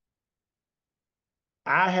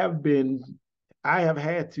I have been, I have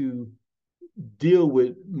had to deal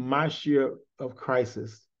with my share of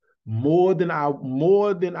crisis more than I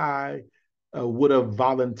would have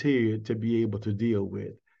volunteered to be able to deal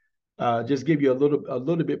with. Just give you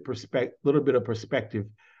little bit of perspective.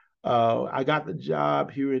 I got the job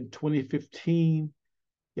here in 2015.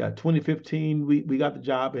 Yeah, 2015. We got the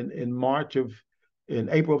job in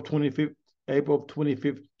April of 2015. April of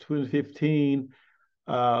 2015.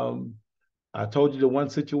 I told you the one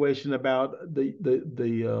situation about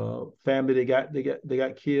the family they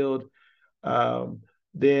got killed. Um,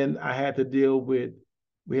 then we had to deal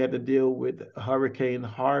with Hurricane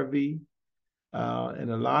Harvey,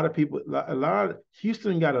 and a lot of people,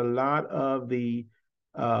 Houston got a lot of the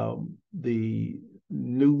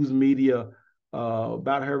news media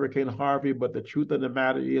about Hurricane Harvey. But the truth of the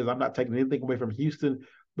matter is, I'm not taking anything away from Houston,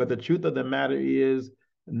 but the truth of the matter is,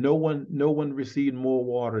 no one received more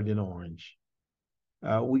water than Orange.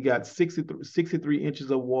 We got 63 inches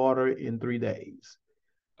of water in 3 days.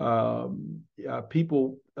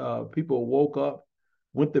 People woke up,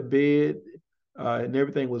 went to bed, and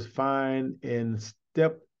everything was fine, and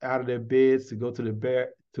stepped out of their beds to go to the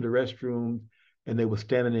restroom, and they were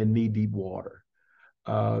standing in knee deep water.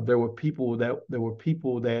 There were people that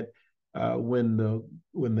when the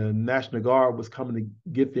National Guard was coming to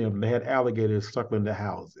get them, they had alligators circling the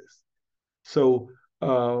houses. So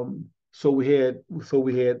so we had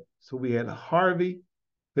Harvey.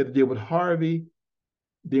 We had to deal with Harvey.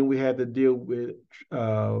 Then we had to deal with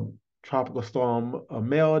uh, Tropical Storm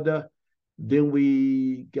Imelda. Then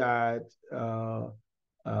we got I'm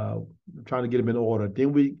trying to get them in order.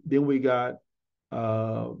 Then we got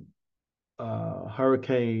uh,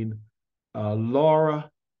 Hurricane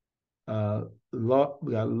Laura.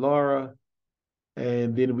 We got Laura,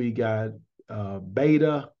 and then we got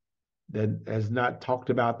Beta, that has not talked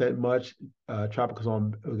about that much. Tropical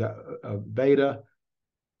Storm, we got Beta.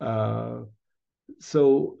 Uh,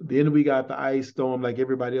 so then we got the ice storm, like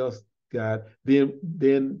everybody else got. Then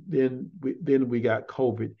we got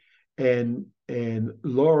COVID, and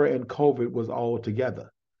Laura and COVID was all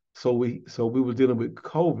together. So we were dealing with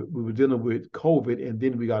COVID. We were dealing with COVID, and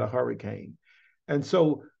then we got a hurricane. And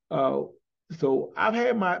so I've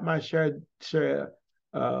had my share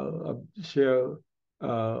of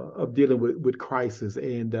dealing with crisis,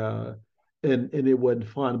 and it wasn't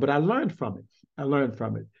fun, but I learned from it. I learned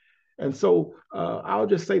from it. And so I'll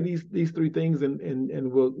just say these three things,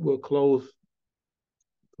 and we'll close.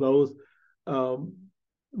 Um,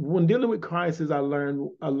 when dealing with crisis, I learned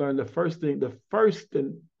the first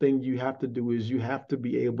thing you have to do is you have to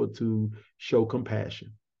be able to show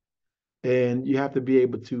compassion, and you have to be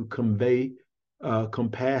able to convey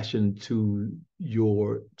compassion to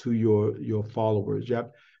your followers. You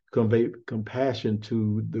have to convey compassion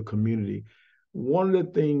to the community. One of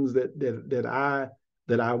the things that I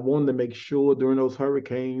wanted to make sure during those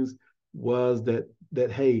hurricanes was that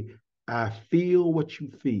hey, I feel what you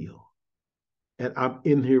feel, and I'm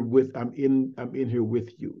in here with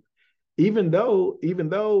you. Even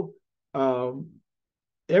though um,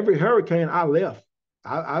 every hurricane I left,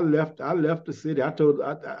 I left the city.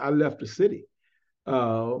 I left the city.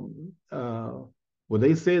 Um, uh, when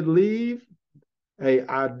they said leave, hey,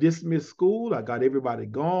 I dismissed school. I got everybody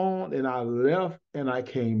gone, and I left, and I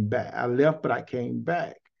came back. I left, but I came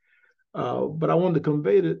back. But I wanted to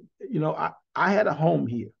convey that, I had a home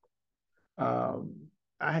here. Um,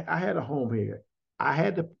 I had a home here. I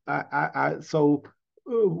had to. So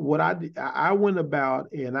what I did, I went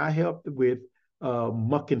about and I helped with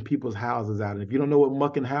mucking people's houses out. And if you don't know what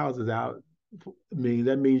mucking houses out means,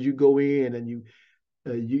 that means you go in and you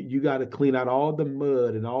got to clean out all the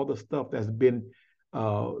mud and all the stuff that's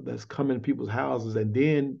come in people's houses, and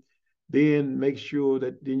then make sure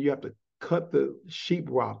that then you have to cut the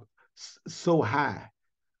sheetrock so high,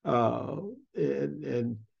 uh,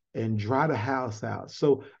 and dry the house out.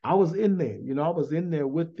 So I was in there, I was in there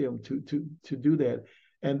with them to do that.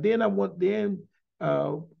 And then uh,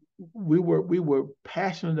 we were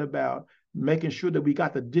passionate about making sure that we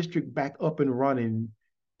got the district back up and running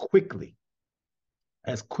quickly,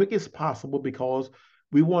 as quick as possible, because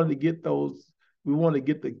we wanted to get those we want to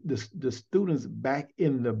get the students back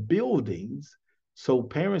in the buildings so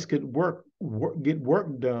parents could get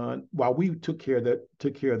work done while we took care of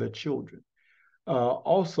the children.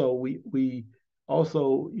 Also, we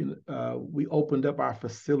opened up our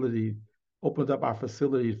facility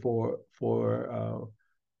for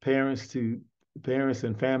parents to parents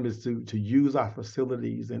and families to use our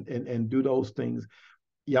facilities and do those things.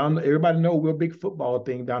 Y'all, everybody know we're a big football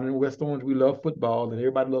thing down in West Orange. We love football, and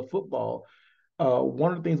everybody loves football.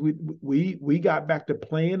 One of the things we got back to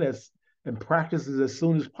playing and practices as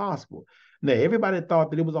soon as possible. Now, everybody thought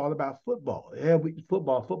that it was all about football. Yeah,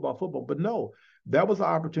 football, football, football. But no, that was an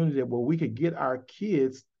opportunity where we could get our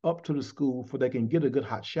kids up to the school so they can get a good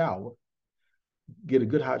hot shower,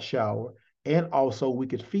 and also we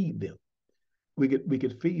could feed them. We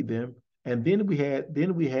could feed them, and then we had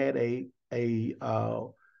when we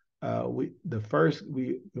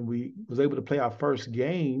was able to play our first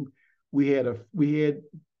game. We had a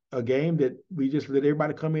game that we just let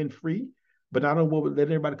everybody come in free, but not only what we let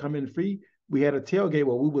everybody come in free, we had a tailgate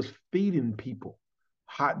where we was feeding people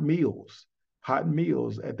hot meals, hot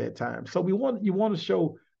meals at that time. So you want to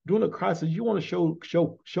show during a crisis, you want to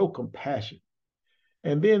show compassion,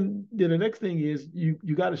 and then the next thing is you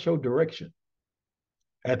got to show direction.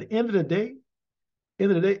 At the end of the day,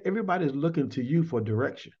 everybody's looking to you for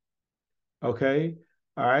direction. Okay.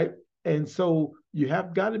 All right. And so you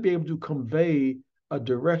have got to be able to convey a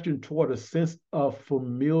direction toward a sense of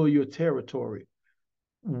familiar territory.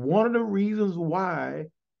 One of the reasons why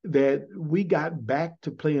that we got back to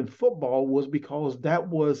playing football was because that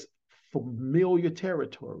was familiar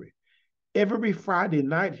territory. Every Friday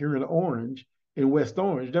night here in West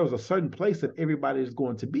Orange, there was a certain place that everybody is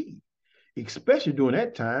going to be, especially during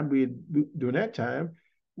that time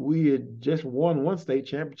we had just won one state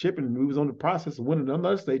championship, and we was on the process of winning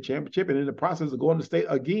another state championship, and in the process of going to state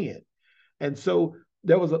again. And so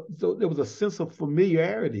there was a sense of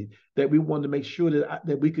familiarity that we wanted to make sure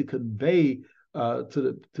that we could convey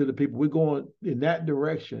to the people. We're going in that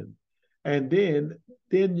direction, and then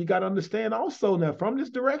you got to understand also, now from this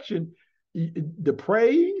direction, the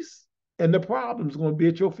praise and the problems are going to be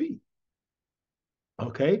at your feet.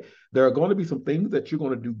 Okay. There are going to be some things that you're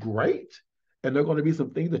going to do great, and there are going to be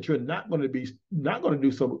some things that you're not going to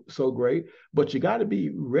do so great, but you got to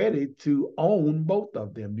be ready to own both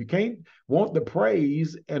of them. You can't want the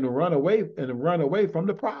praise and run away from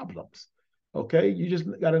the problems. Okay. You just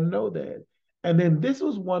got to know that. And then this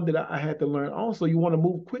was one that I had to learn also. You want to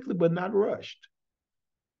move quickly, but not rushed.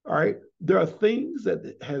 All right. There are things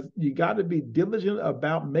that has you got to be diligent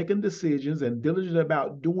about making decisions and diligent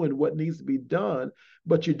about doing what needs to be done,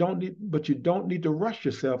 but you don't need to rush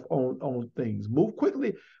yourself on things. Move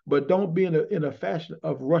quickly, but don't be in a fashion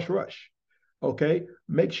of rush. Okay.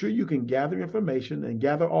 Make sure you can gather information and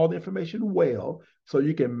gather all the information well so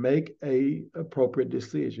you can make a appropriate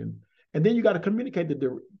decision. And then you got to communicate that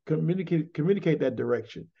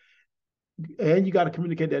direction. And you got to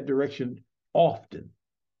communicate that direction often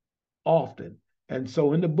often. And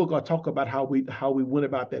so in the book, I talk about how we went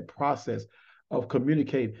about that process of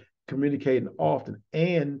communicating often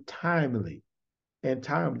and timely, and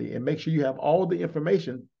make sure you have all the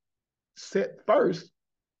information set first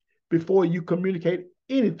before you communicate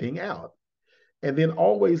anything out. And then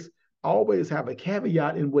always have a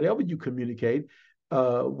caveat in whatever you communicate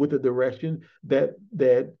with the direction that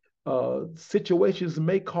situations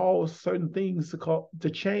may cause certain things to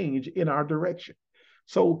change in our direction.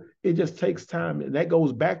 So it just takes time, and that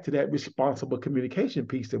goes back to that responsible communication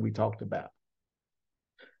piece that we talked about.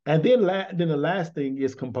 And then the last thing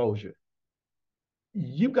is composure.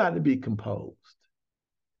 You got to be composed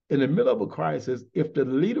in the middle of a crisis. If the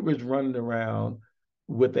leader is running around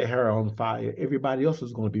with their hair on fire, everybody else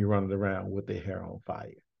is going to be running around with their hair on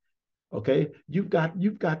fire. Okay, you've got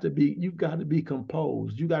to be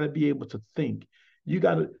composed. You got to be able to think. You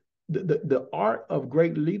got to the art of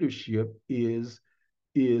great leadership is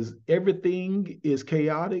everything is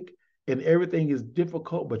chaotic and everything is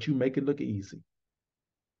difficult, but you make it look easy.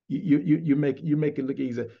 You make it look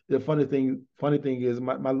easy. The funny thing is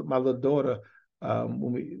my little daughter,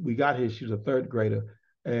 when we got here, she was a third grader,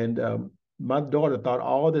 and my daughter thought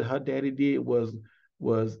all that her daddy did was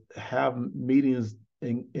have meetings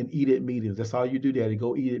and eat at meetings. That's all you do, daddy.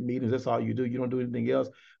 Go eat at meetings. That's all you do. You don't do anything else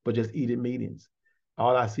but just eat at meetings.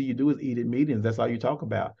 All I see you do is eat at meetings. That's all you talk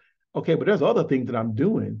about. Okay, but there's other things that I'm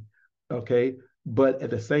doing. Okay, but at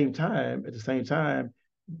the same time,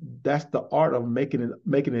 that's the art of making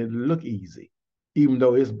it look easy, even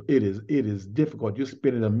though it is difficult. You're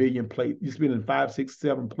spinning a million plates, you're spinning five, six,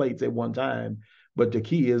 seven plates at one time, but the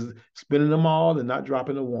key is spinning them all and not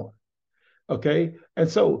dropping a one. Okay, and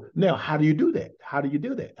so now, how do you do that? How do you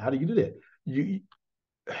do that? How do you do that? You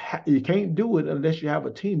you can't do it unless you have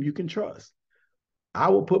a team you can trust. I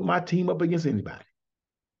will put my team up against anybody.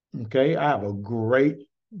 Okay, I have a great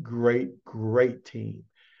team.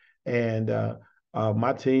 And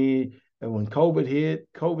my team, and when COVID hit,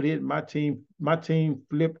 my team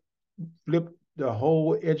flipped the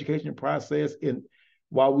whole education process in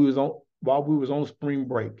while we was on spring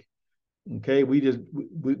break. Okay, we just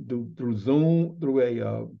through Zoom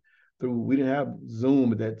through we didn't have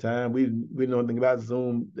Zoom at that time. We didn't know anything about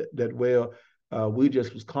Zoom that well. We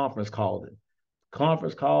just was conference calls,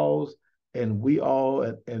 and we all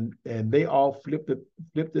and they all flipped it,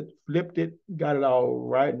 got it all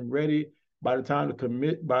right and ready. By the time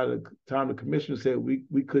the commission said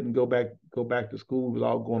we couldn't go back to school, it was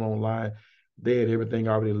all going online. They had everything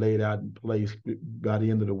already laid out in place by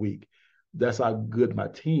the end of the week. That's how good my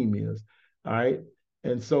team is. All right,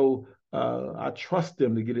 and so I trust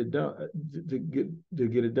them to get it done, to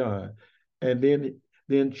get it done, and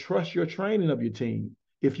then trust your training of your team.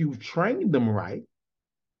 If you've trained them right,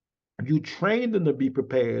 you train them to be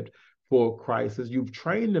prepared for a crisis. You've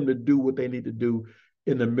trained them to do what they need to do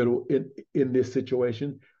in the middle in this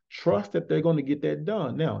situation. Trust that they're going to get that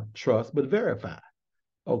done. Now, trust but verify.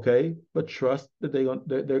 Okay, but trust that they're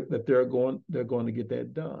going to get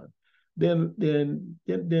that done. Then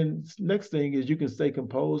next thing is you can stay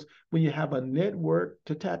composed when you have a network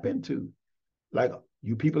to tap into, like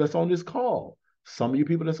you people that's on this call. Some of you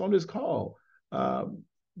people that's on this call, um,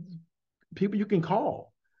 people you can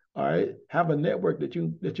call. All right, have a network that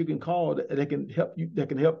you can call that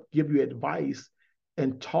can help give you advice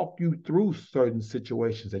and talk you through certain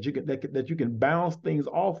situations that you can bounce things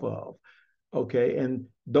off of. Okay, and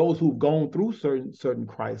those who've gone through certain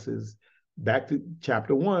crises, back to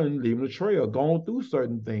chapter one, leaving the trail, gone through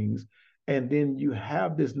certain things, and then you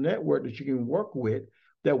have this network that you can work with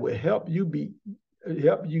that will help you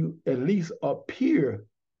at least appear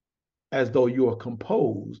as though you are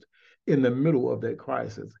composed in the middle of that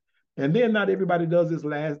crisis. And then not everybody does this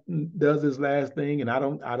last thing, and I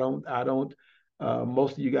don't.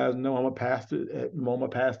 Most of you guys know I'm a pastor. I'm a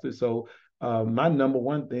pastor, so my number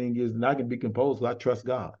one thing is, and I can be composed, I trust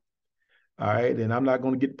God. All right, and I'm not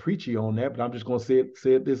going to get preachy on that, but I'm just going to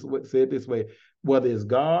say it this way. Whether it's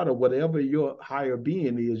God or whatever your higher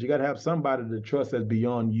being is, you got to have somebody to trust that's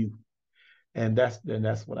beyond you, and that's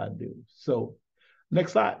what I do. So,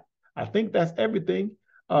 next slide. I think that's everything.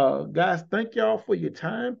 Guys, thank y'all for your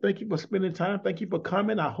time. Thank you for spending time. Thank you for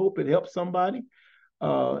coming. I hope it helps somebody.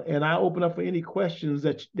 And I open up for any questions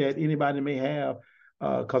that anybody may have,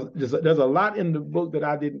 because there's a lot in the book that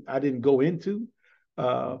I didn't go into,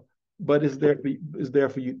 uh, but it's there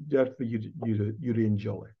for you to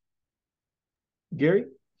enjoy. Gary.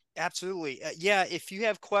 Absolutely. Yeah, if you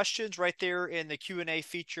have questions right there in the Q&A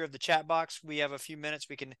feature of the chat box, we have a few minutes.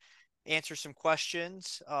 We can answer some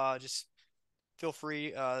questions. Just feel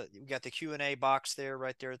free. We got the Q&A box there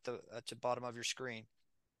right there at the bottom of your screen.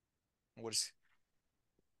 We'll just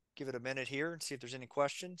give it a minute here and see if there's any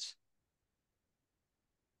questions.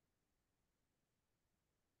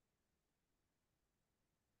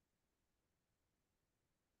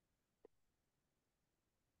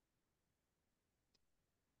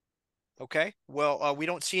 Okay, well, we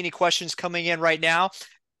don't see any questions coming in right now.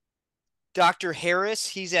 Dr. Harris,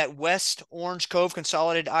 he's at West Orange Cove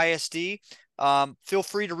Consolidated ISD. Feel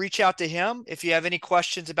free to reach out to him if you have any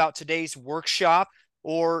questions about today's workshop,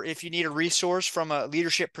 or if you need a resource from a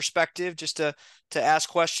leadership perspective just to ask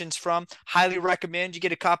questions from. Highly recommend you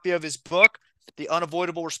get a copy of his book, The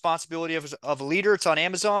Unavoidable Responsibility of a Leader. It's on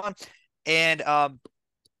Amazon. And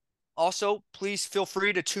also, please feel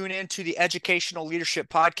free to tune in to the Educational Leadership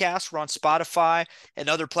Podcast. We're on Spotify and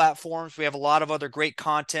other platforms. We have a lot of other great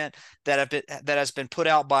content that has been put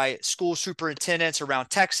out by school superintendents around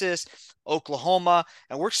Texas, Oklahoma,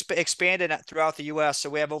 and we're expanding throughout the U.S. So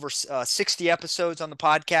we have over 60 episodes on the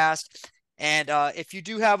podcast. And if you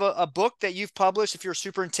do have a book that you've published, if you're a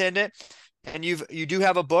superintendent and you do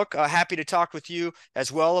have a book, happy to talk with you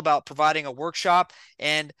as well about providing a workshop.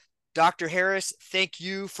 And Dr. Harris, thank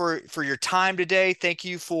you for your time today. Thank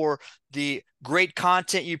you for the great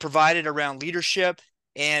content you provided around leadership,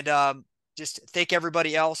 and just thank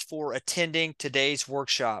everybody else for attending today's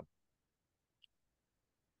workshop.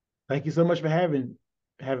 Thank you so much for having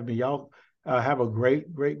me. Y'all have a great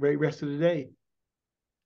rest of the day.